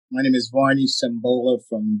My name is Varney Sembola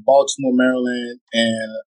from Baltimore, Maryland,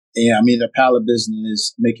 and I'm in the pallet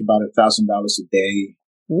business, making about $1,000 a day.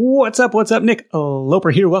 What's up? What's up? Nick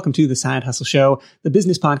Loper here. Welcome to the Side Hustle Show, the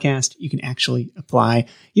business podcast you can actually apply.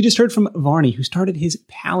 You just heard from Varney, who started his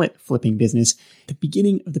pallet flipping business at the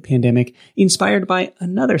beginning of the pandemic, inspired by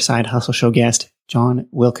another Side Hustle Show guest, John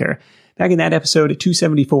Wilker. Back in that episode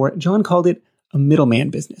 274, John called it a middleman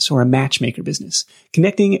business or a matchmaker business,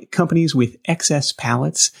 connecting companies with excess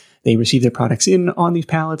pallets. They receive their products in on these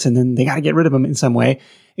pallets and then they got to get rid of them in some way,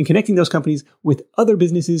 and connecting those companies with other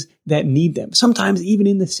businesses that need them, sometimes even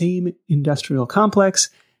in the same industrial complex,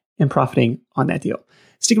 and profiting on that deal.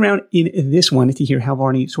 Stick around in this one to hear how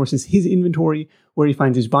Varney sources his inventory, where he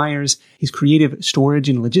finds his buyers, his creative storage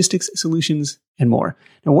and logistics solutions, and more.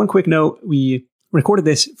 Now, one quick note, we recorded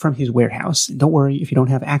this from his warehouse. And don't worry if you don't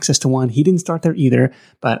have access to one. He didn't start there either,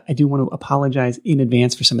 but I do want to apologize in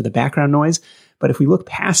advance for some of the background noise. But if we look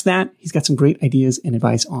past that, he's got some great ideas and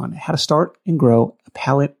advice on how to start and grow a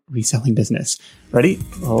pallet reselling business. Ready?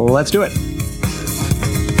 Let's do it.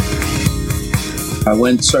 I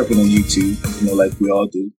went surfing on YouTube, like we all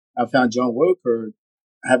do. I found John Wilker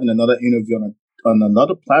having another interview on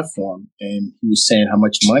another platform, and he was saying how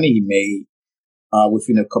much money he made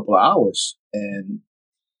within a couple of hours. And,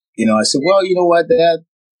 I said, well, you know what, Dad?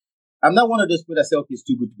 I'm not one of those people that say, okay, it's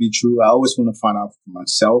too good to be true. I always want to find out for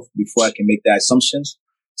myself before I can make that assumption.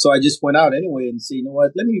 So I just went out anyway and said, you know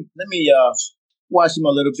what, let me watch him a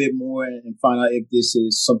little bit more and find out if this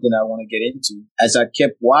is something I want to get into. As I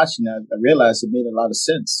kept watching, I realized it made a lot of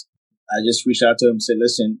sense. I just reached out to him and said,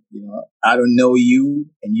 listen, I don't know you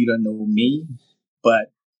and you don't know me,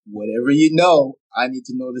 but whatever you know, I need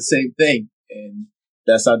to know the same thing. And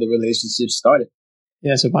that's how the relationship started.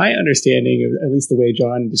 Yeah, so my understanding, of at least the way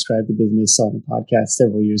John described the business on the podcast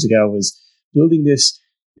several years ago, was building this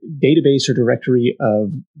database or directory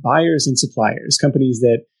of buyers and suppliers, companies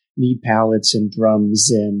that need pallets and drums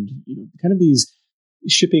and kind of these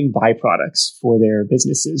shipping byproducts for their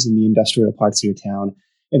businesses in the industrial parts of your town.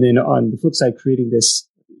 And then on the flip side, creating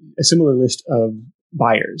a similar list of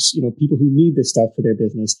buyers, people who need this stuff for their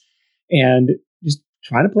business, and just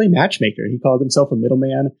trying to play matchmaker. He called himself a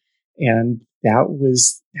middleman, and that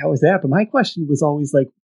was that. But my question was always like,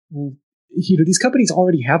 well, these companies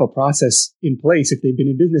already have a process in place if they've been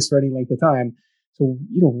in business for any length of time. So,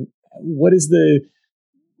 what is the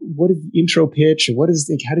intro pitch? Or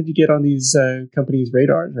how did you get on these companies'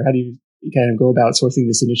 radars, or how do you kind of go about sourcing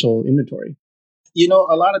this initial inventory?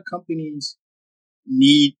 A lot of companies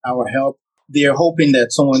need our help. They're hoping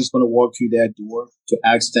that someone's going to walk through their door to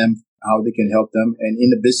ask them how they can help them. And in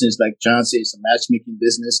the business, like John says, it's a matchmaking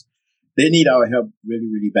business. They need our help really,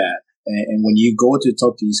 really bad. And when you go to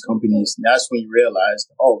talk to these companies, that's when you realize,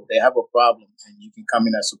 they have a problem and you can come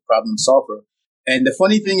in as a problem solver. And the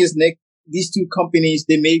funny thing is, Nick, these two companies,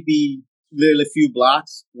 they may be literally a few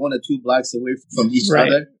blocks, 1 or 2 blocks away from each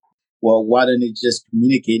other. Well, why don't they just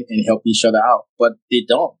communicate and help each other out? But they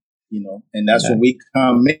don't, and that's when we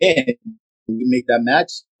come in, we make that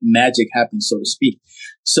magic happen, so to speak.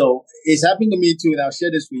 So it's happened to me too. And I'll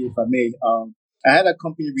share this with you if I may. I had a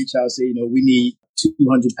company reach out and say, we need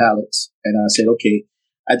 200 pallets. And I said, okay.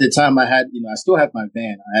 At the time I had, I still have my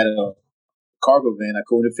van. I had a cargo van. I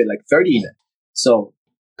could only fit like 30 in it. So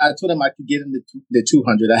I told them I could get in the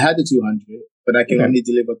 200. I had the 200, but I can only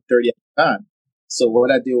deliver 30 at a time. So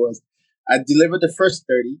what I did was I delivered the first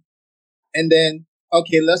 30. And then,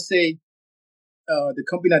 okay, let's say the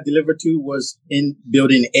company I delivered to was in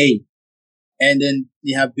building A. And then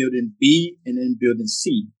you have building B and then building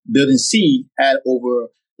C. Building C had over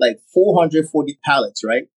like 440 pallets,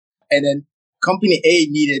 right? And then company A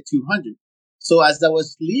needed 200. So as I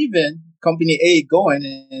was leaving company A going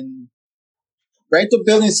and right to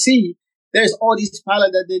building C, there's all these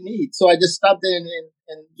pallets that they need. So I just stopped there and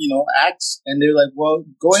asked, and they're like, well,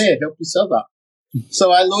 go ahead, help yourself out.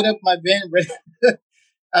 So I loaded up my van.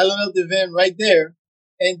 I loaded up the van right there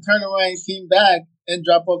and turned around and came back and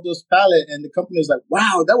drop off those pallets. And the company was like,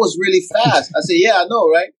 wow, that was really fast. I said, yeah, I know,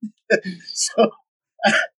 right? So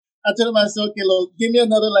I told myself, okay, look, give me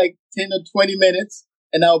another like 10 or 20 minutes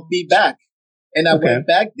and I'll be back. And I went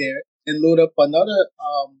back there and loaded up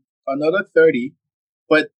another 30.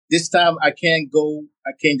 But this time I can't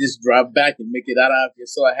just drive back and make it out of here.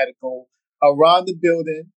 So I had to go around the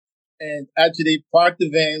building and actually park the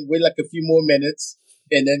van, wait like a few more minutes,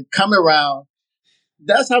 and then come around.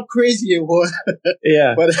 That's how crazy it was.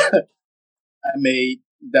 Yeah. But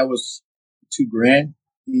that was $2,000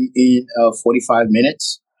 in 45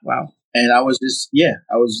 minutes. Wow. And I was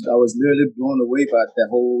I was literally blown away by the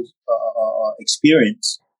whole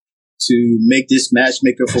experience. to make this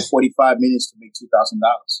matchmaker for 45 minutes to make $2,000.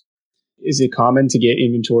 Is it common to get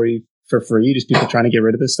inventory for free? Just people trying to get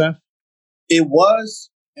rid of this stuff? It was,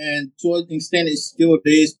 and to an extent it still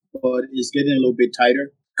is, but it's getting a little bit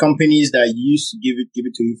tighter. Companies that used to give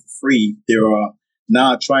it to you for free, they are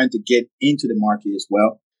now trying to get into the market as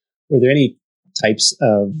well. Were there any types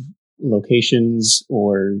of locations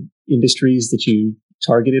or industries that you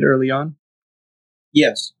targeted early on?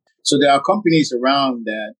 Yes. So there are companies around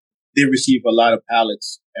that they receive a lot of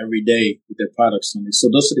pallets every day with their products on it. So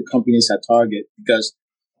those are the companies I target because,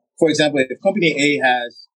 for example, if company A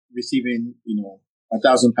has receiving,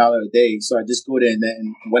 1,000 pallets a day, so I just go there and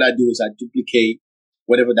what I do is I duplicate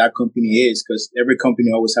whatever that company is because every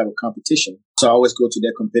company always have a competition. So I always go to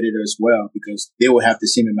their competitor as well because they will have the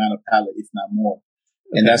same amount of pallet, if not more.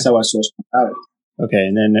 Okay. And that's how I source my pallet. Okay.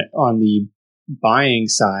 And then on the buying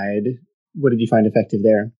side, what did you find effective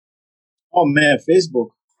there? Oh man,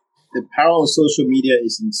 Facebook. The power of social media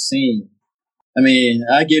is insane. I mean,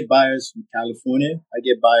 I get buyers from California. I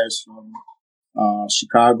get buyers from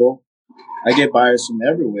Chicago. I get buyers from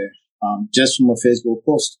everywhere, just from a Facebook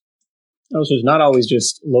post. Oh, so it's not always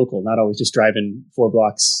just local, not always just driving 4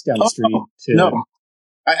 blocks down the street. No.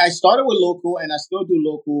 I started with local and I still do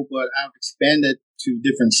local, but I've expanded to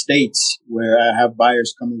different states where I have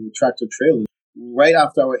buyers coming with tractor trailers. Right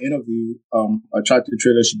after our interview, a tractor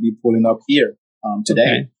trailer should be pulling up here today.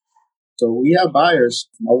 Okay. So we have buyers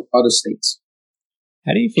from other states.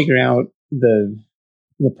 How do you figure out the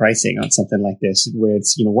pricing on something like this, where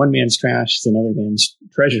it's one man's trash is another man's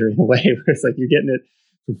treasure in a way, where it's like you're getting it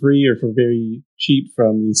for free or for very cheap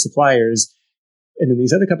from these suppliers, and then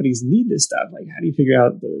these other companies need this stuff? Like, how do you figure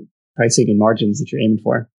out the pricing and margins that you're aiming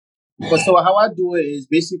for? But so how I do it is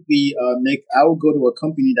basically, Nick, I will go to a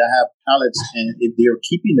company that have pallets, and if they're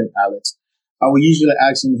keeping their pallets, I will usually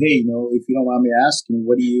ask them, hey, if you don't mind me asking,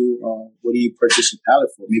 what do you purchase your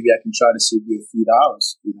pallet for? Maybe I can try to save you a few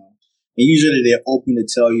dollars, And usually they're open to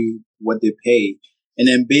tell you what they pay. And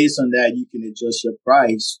then based on that, you can adjust your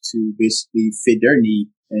price to basically fit their need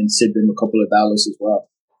and save them a couple of dollars as well.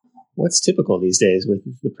 What's typical these days with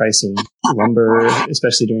the price of lumber,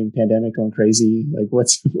 especially during the pandemic, going crazy? Like,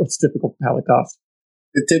 what's typical pallet cost?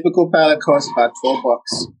 The typical pallet costs about $12.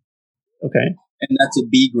 Okay. And that's a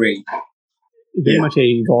B grade. Very much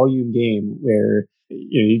a volume game where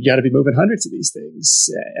you got to be moving hundreds of these things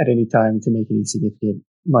at any time to make any significant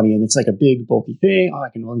money. And it's like a big bulky thing. Oh, I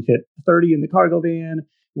can only fit 30 in the cargo van.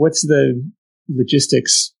 What's the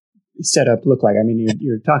logistics setup look like? I mean,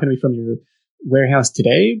 you're talking to me from your warehouse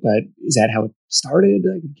today, but is that how it started?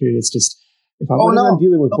 I'm curious, just if I'm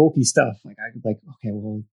dealing with bulky stuff, like I could okay,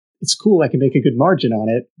 well, it's cool. I can make a good margin on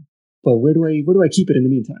it, but where do I keep it in the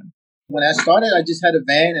meantime? When I started, I just had a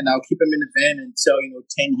van and I'll keep them in the van and sell,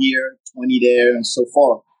 10 here, 20 there and so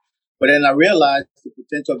forth. But then I realized the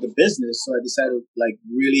potential of the business. So I decided to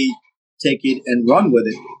really take it and run with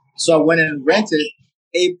it. So I went and rented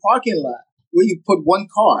a parking lot where you put one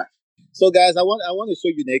car. So guys, I want to show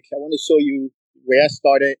you, Nick. I want to show you where I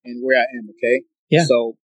started and where I am. Okay. Yeah.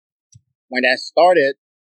 So when I started,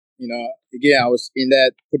 again, I was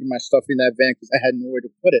putting my stuff in that van because I had nowhere to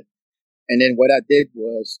put it. And then what I did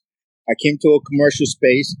was I came to a commercial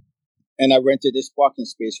space and I rented this parking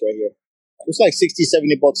space right here. It was like $60,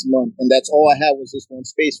 $70 a month. And that's all I had was this one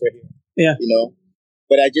space right here. Yeah.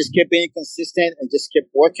 But I just kept being consistent and just kept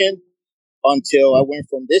working until I went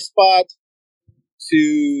from this spot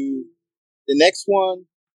to the next one,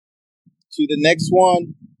 to the next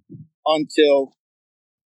one, until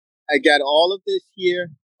I got all of this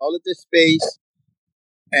here, all of this space.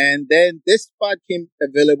 And then this spot came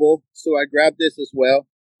available. So I grabbed this as well,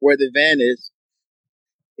 where the van is,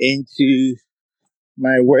 into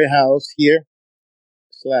my warehouse here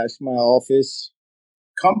 / my office.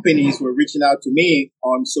 Companies were reaching out to me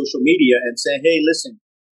on social media and saying, hey, listen,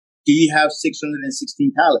 do you have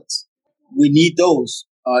 616 pallets? We need those.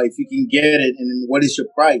 If you can get it, and then what is your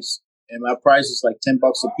price? And my price is like $10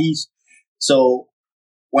 a piece. So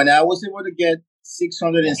when I was able to get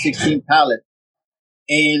 616 pallets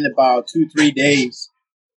in about 2-3 days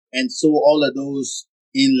and sold all of those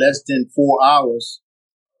in less than 4 hours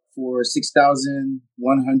for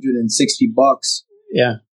 $6,160.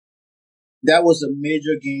 Yeah. That was a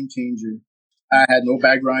major game changer. I had no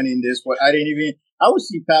background in this, but I would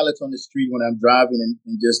see pallets on the street when I'm driving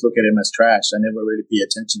and just look at them as trash. I never really pay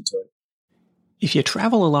attention to it. If you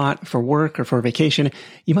travel a lot for work or for vacation,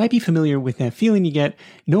 you might be familiar with that feeling you get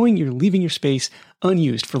knowing you're leaving your space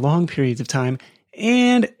unused for long periods of time,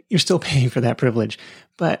 and you're still paying for that privilege.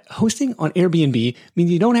 But hosting on Airbnb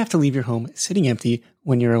means you don't have to leave your home sitting empty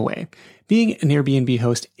when you're away. Being an Airbnb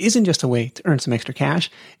host isn't just a way to earn some extra cash,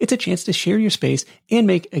 it's a chance to share your space and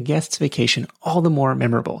make a guest's vacation all the more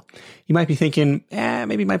memorable. You might be thinking,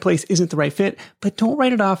 maybe my place isn't the right fit, but don't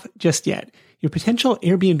write it off just yet. Your potential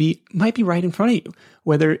Airbnb might be right in front of you.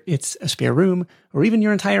 Whether it's a spare room or even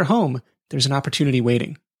your entire home, there's an opportunity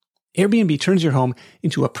waiting. Airbnb turns your home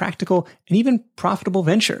into a practical and even profitable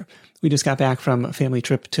venture. We just got back from a family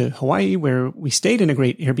trip to Hawaii where we stayed in a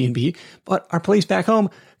great Airbnb, but our place back home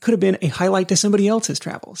could have been a highlight to somebody else's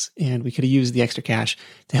travels, and we could have used the extra cash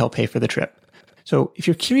to help pay for the trip. So if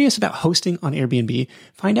you're curious about hosting on Airbnb,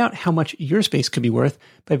 find out how much your space could be worth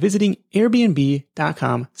by visiting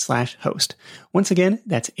airbnb.com/host. Once again,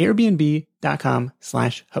 that's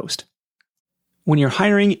airbnb.com/host. When you're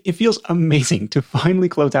hiring, it feels amazing to finally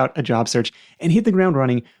close out a job search and hit the ground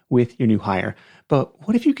running with your new hire. But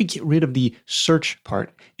what if you could get rid of the search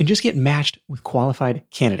part and just get matched with qualified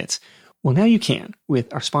candidates? Well, now you can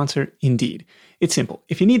with our sponsor, Indeed. It's simple.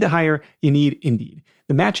 If you need to hire, you need Indeed.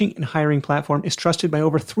 The matching and hiring platform is trusted by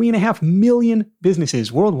over 3.5 million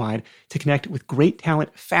businesses worldwide to connect with great talent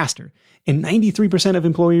faster. And 93% of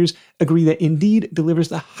employers agree that Indeed delivers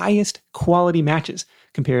the highest quality matches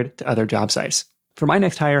compared to other job sites. For my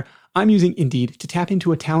next hire, I'm using Indeed to tap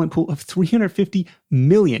into a talent pool of 350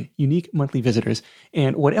 million unique monthly visitors.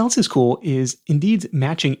 And what else is cool is Indeed's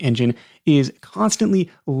matching engine is constantly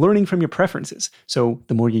learning from your preferences. So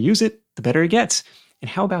the more you use it, the better it gets. And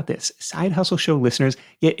how about this? Side Hustle Show listeners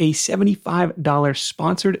get a $75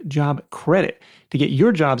 sponsored job credit to get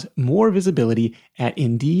your jobs more visibility at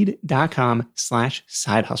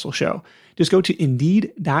Indeed.com/sidehustleshow. Just go to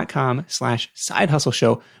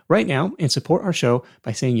Indeed.com/sidehustleshow right now and support our show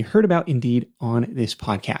by saying you heard about Indeed on this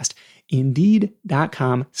podcast.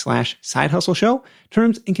 Indeed.com/sidehustleshow.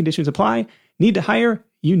 Terms and conditions apply. Need to hire?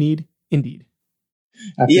 You need Indeed.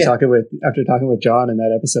 After talking with John in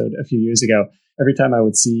that episode a few years ago, every time I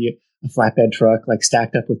would see a flatbed truck like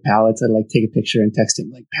stacked up with pallets, I'd like take a picture and text him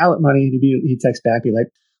like pallet money. And he'd text back, be like,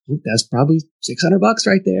 "Oh, that's probably $600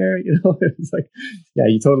 right there." You know, it's like, yeah,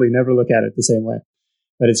 you totally never look at it the same way.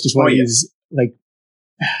 But it's just one of these like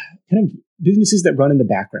kind of businesses that run in the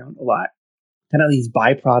background a lot, kind of these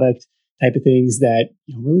byproduct type of things that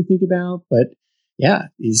you don't really think about. But yeah,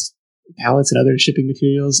 these pallets and other shipping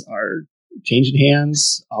materials are changing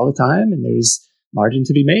hands all the time, and there's margin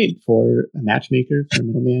to be made for a matchmaker, for a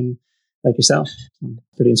middleman like yourself.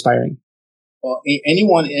 Pretty inspiring. Well,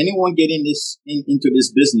 anyone getting into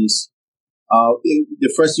this business, the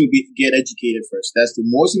first thing would be get educated first. That's the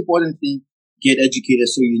most important thing. Get educated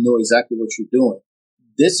so you know exactly what you're doing.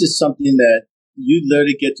 This is something that you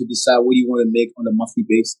literally get to decide what you want to make on a monthly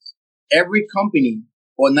basis. Every company,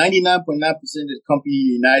 or 99.9% of the company in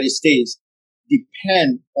the United States,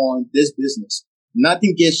 depend on this business.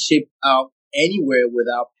 Nothing gets shipped out anywhere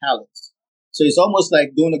without pallets. So it's almost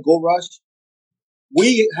like doing a gold rush.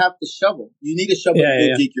 We have the shovel. You need a shovel to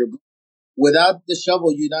go dig your gold. Without the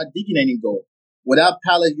shovel, you're not digging any gold. Without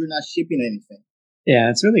pallets, you're not shipping anything. Yeah,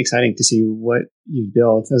 it's really exciting to see what you've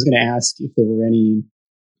built. I was going to ask if there were any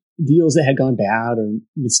deals that had gone bad or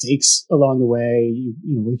mistakes along the way. You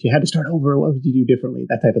know, if you had to start over, what would you do differently?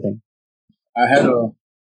 That type of thing. I had a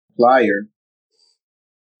flyer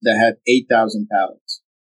that had 8,000 pallets.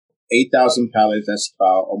 8,000 pallets, that's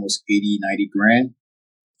about almost 80, 90 grand.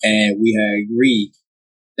 And we had agreed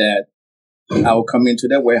that I would come into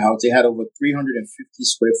that warehouse. They had over 350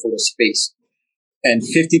 square foot of space. And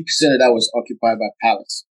 50% of that was occupied by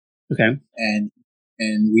pallets. Okay. And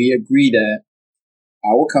we agreed that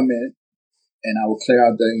I will come in and I will clear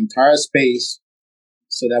out the entire space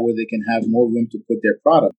so that way they can have more room to put their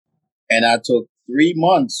product. And I took 3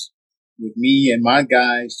 months with me and my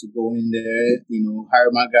guys to go in there,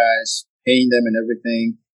 hire my guys, paying them and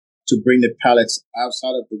everything to bring the pallets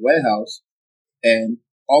outside of the warehouse and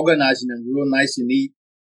organizing them real nice and neat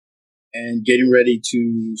and getting ready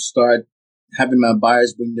to start having my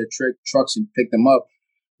buyers bring their trucks and pick them up.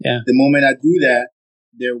 Yeah. The moment I do that,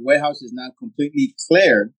 their warehouse is not completely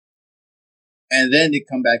cleared. And then they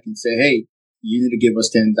come back and say, "Hey, you need to give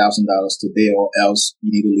us $10,000 today or else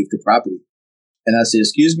you need to leave the property." And I say,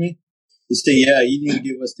 "Excuse me?" He said, "Yeah, you need to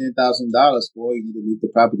give us $10,000 or you need to leave the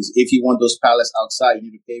properties. If you want those pallets outside, you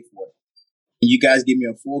need to pay for it. And you guys give me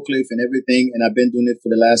a forklift and everything, and I've been doing it for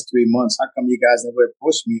the last 3 months. How come you guys never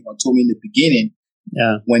approached me or told me in the beginning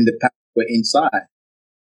when the pallets were inside?"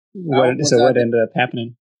 What ended up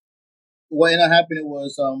happening? What ended up happening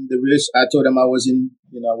was I told them I wasn't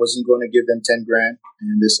going to give them 10 grand,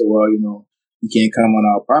 and they said, "Well, you can't come on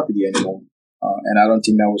our property anymore." And I don't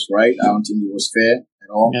think that was right. I don't think it was fair at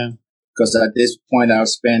all. Yeah. Because at this point, I've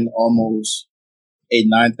spent almost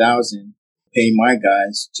 $8,000-9,000 paying my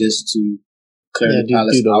guys just to clear the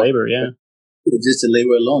pallets do the out. labor, yeah. Just the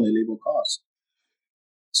labor alone, the labor cost.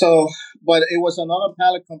 So, but it was another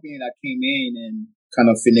pallet company that came in and kind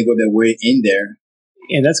of finagled their way in there.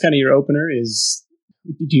 And that's kind of your opener is,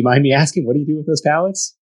 do you mind me asking, what do you do with those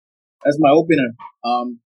pallets? That's my opener.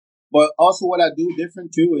 But also what I do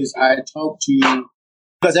different too is I talk to,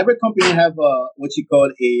 because every company have what you call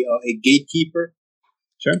a gatekeeper.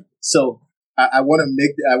 Sure. So I want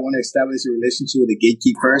to establish a relationship with the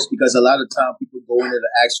gatekeepers, because a lot of time people go into the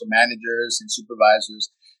actual managers and supervisors,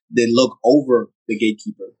 they look over the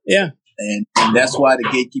gatekeeper. Yeah. And that's why the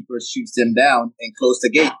gatekeeper shoots them down and close the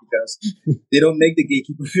gate, because they don't make the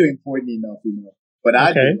gatekeeper feel important enough, But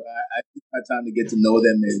I do. I take my time to get to know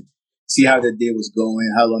them and see how their day was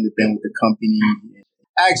going, how long they've been with the company, and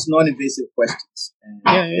ask non-invasive questions. And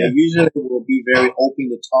they usually will be very open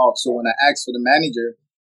to talk. So when I ask for the manager,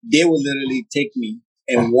 they will literally take me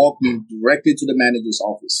and walk me directly to the manager's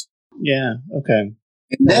office. Yeah. Okay.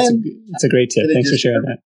 And then that's a great tip. Thanks for sharing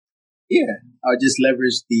that. Yeah. I'll just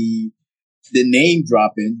leverage the name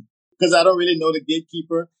dropping, because I don't really know the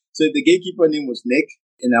gatekeeper. So if the gatekeeper name was Nick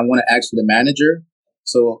and I want to ask for the manager,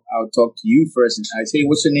 so I'll talk to you first and I say, hey,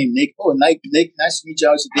 what's your name, Nick? Oh, Nick, nice to meet you.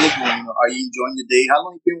 How's your day going? Are you enjoying the day? How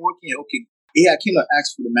long have you been working here? Okay. Yeah, I came to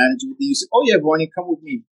ask for the manager. Then you say, oh yeah, Barney, come with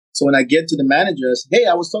me. So when I get to the manager, I say, hey,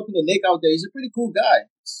 I was talking to Nick out there. He's a pretty cool guy.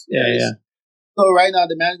 Yeah. So right now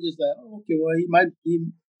the manager's like, oh, okay, well,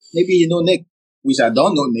 maybe you know Nick, which I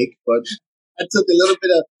don't know Nick, but I took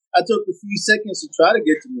a few seconds to try to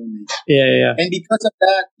get to know Nick. Yeah. And because of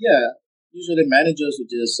that, usually managers would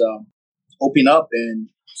just open up and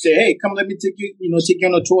say, hey, come, let me take you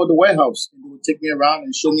on a tour of the warehouse. And they would take me around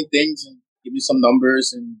and show me things and give me some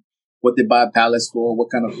numbers and what they buy pallets for, what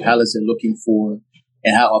kind of pallets they're looking for,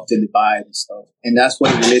 and how often they buy it and stuff. And that's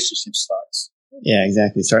where the relationship starts. Yeah,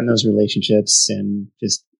 exactly. Starting those relationships and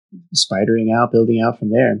just spidering out, building out from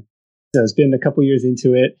there. So it's been a couple years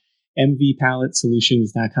into it.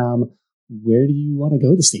 mvpalletsolutions.com. Where do you want to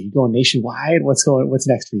go this thing? You going nationwide? What's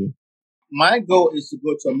next for you? My goal is to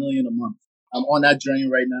go to $1 million a month. I'm on that journey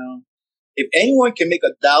right now. If anyone can make $1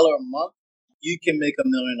 a month, you can make $1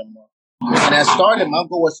 million a month. And I started, my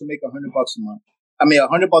goal was to make $100 a month. I mean,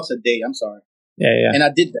 $100 a day. I'm sorry. Yeah. And I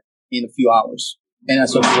did that in a few hours. And I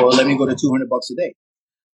said, well, let me go to $200 a day.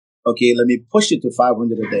 Okay, let me push it to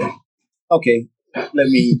 $500 a day. Okay, let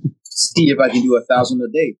me see if I can do 1,000 a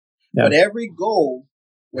day. Yeah. But every goal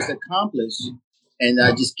was accomplished, and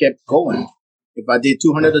I just kept going. If I did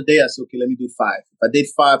 200 a day, I said, okay, let me do 5. If I did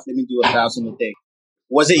 5, let me do 1,000 a day.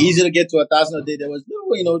 Was it easy to get to 1,000 a day? There was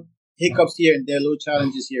no, hiccups here and there, little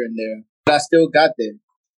challenges here and there. But I still got there.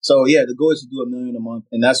 So yeah, the goal is to do $1 million a month,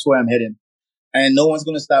 and that's where I'm heading. And no one's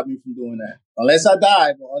going to stop me from doing that. Unless I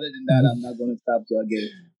die, but other than that, I'm not going to stop till I get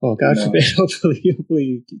it. Well, God forbid,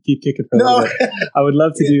 hopefully keep kicking for a little bit. I would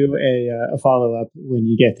love to do a follow-up when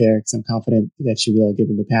you get there, because I'm confident that you will,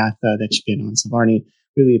 given the path that you've been on. So Barney,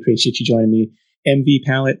 really appreciate you joining me.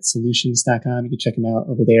 mvpalletsolutions.com. You can check them out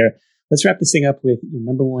over there. Let's wrap this thing up with your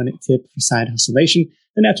number one tip for side hustlation.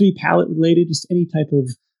 Doesn't have to be pallet related, just any type of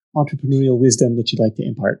entrepreneurial wisdom that you'd like to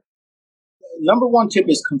impart. Number one tip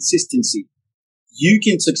is consistency. You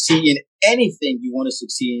can succeed in anything you want to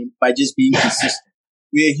succeed in by just being consistent.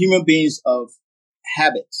 We are human beings of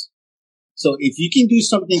habits. So if you can do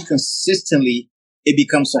something consistently, it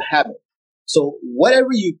becomes a habit. So whatever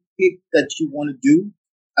you pick that you want to do,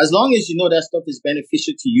 as long as you know that stuff is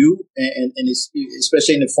beneficial to you, and it's,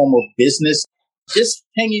 especially in the form of business, just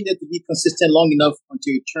hang in there to be consistent long enough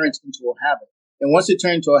until it turns into a habit. And once it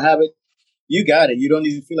turns into a habit, you got it. You don't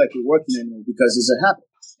even feel like you're working anymore because it's a habit.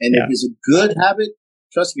 And if it's a good habit,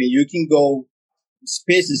 trust me, you can go,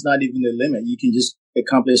 space is not even the limit. You can just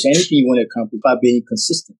accomplish anything you want to accomplish by being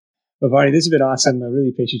consistent. Well, Barney, this has been awesome. I really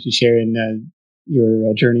appreciate you sharing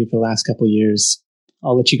your journey for the last couple of years.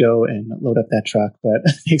 I'll let you go and load up that truck, but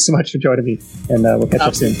thanks so much for joining me, and we'll catch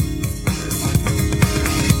up soon.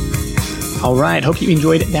 All right. Hope you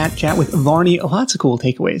enjoyed that chat with Varney. Lots of cool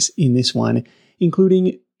takeaways in this one,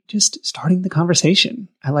 including just starting the conversation.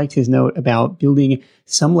 I liked his note about building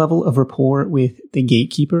some level of rapport with the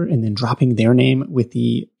gatekeeper and then dropping their name with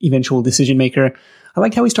the eventual decision maker. I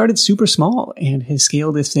liked how he started super small and has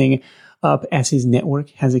scaled this thing up as his network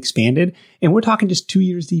has expanded. And we're talking just 2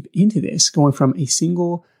 years deep into this, going from a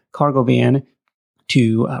single cargo van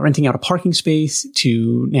to renting out a parking space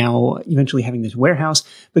to now eventually having this warehouse,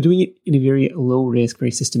 but doing it in a very low risk,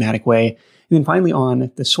 very systematic way. And then finally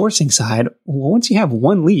on the sourcing side, well, once you have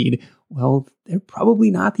one lead, well, they're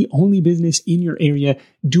probably not the only business in your area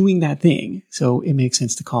doing that thing. So it makes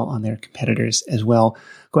sense to call on their competitors as well.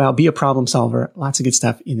 Go out, be a problem solver. Lots of good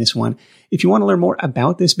stuff in this one. If you want to learn more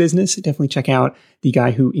about this business, definitely check out the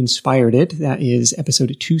guy who inspired it. That is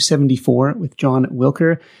episode 274 with John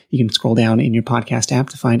Wilker. You can scroll down in your podcast app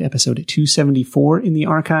to find episode 274 in the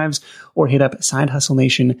archives, or hit up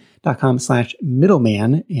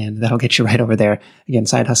sidehustlenation.com/middleman, and that'll get you right over there. Again,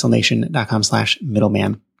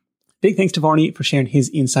 sidehustlenation.com/middleman. Big thanks to Varney for sharing his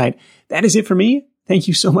insight. That is it for me. Thank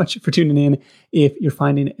you so much for tuning in. If you're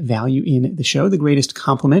finding value in the show, the greatest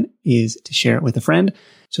compliment is to share it with a friend.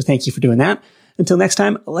 So thank you for doing that. Until next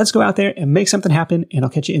time, let's go out there and make something happen, and I'll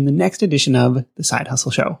catch you in the next edition of The Side Hustle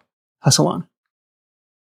Show. Hustle on.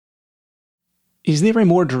 Is there a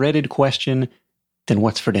more dreaded question than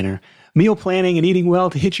what's for dinner? Meal planning and eating well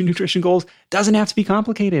to hit your nutrition goals doesn't have to be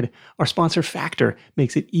complicated. Our sponsor Factor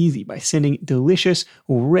makes it easy by sending delicious,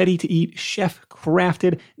 ready-to-eat,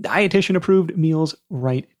 chef-crafted, dietitian-approved meals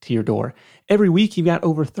right to your door. Every week, you've got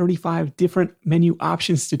over 35 different menu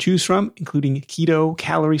options to choose from, including keto,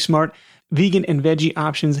 calorie smart, vegan and veggie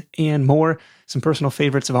options, and more. Some personal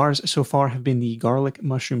favorites of ours so far have been the garlic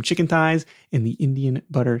mushroom chicken thighs and the Indian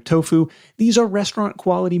butter tofu. These are restaurant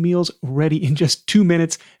quality meals ready in just 2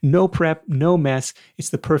 minutes. No prep, no mess. It's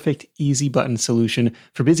the perfect easy button solution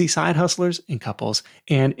for busy side hustlers and couples.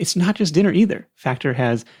 And it's not just dinner either. Factor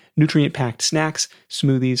has nutrient-packed snacks,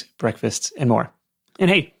 smoothies, breakfasts, and more. And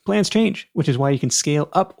hey, plans change, which is why you can scale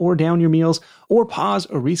up or down your meals, or pause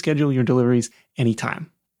or reschedule your deliveries anytime.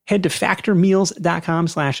 Head to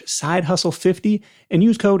factormeals.com/sidehustle50 and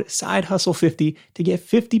use code SIDEHUSTLE50 to get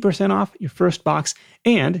 50% off your first box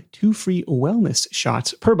and 2 free wellness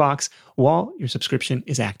shots per box while your subscription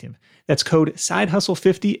is active. That's code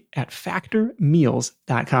SIDEHUSTLE50 at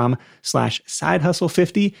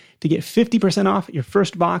factormeals.com/sidehustle50 to get 50% off your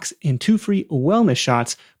first box and 2 free wellness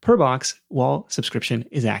shots per box while subscription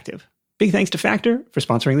is active. Big thanks to Factor for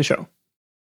sponsoring the show.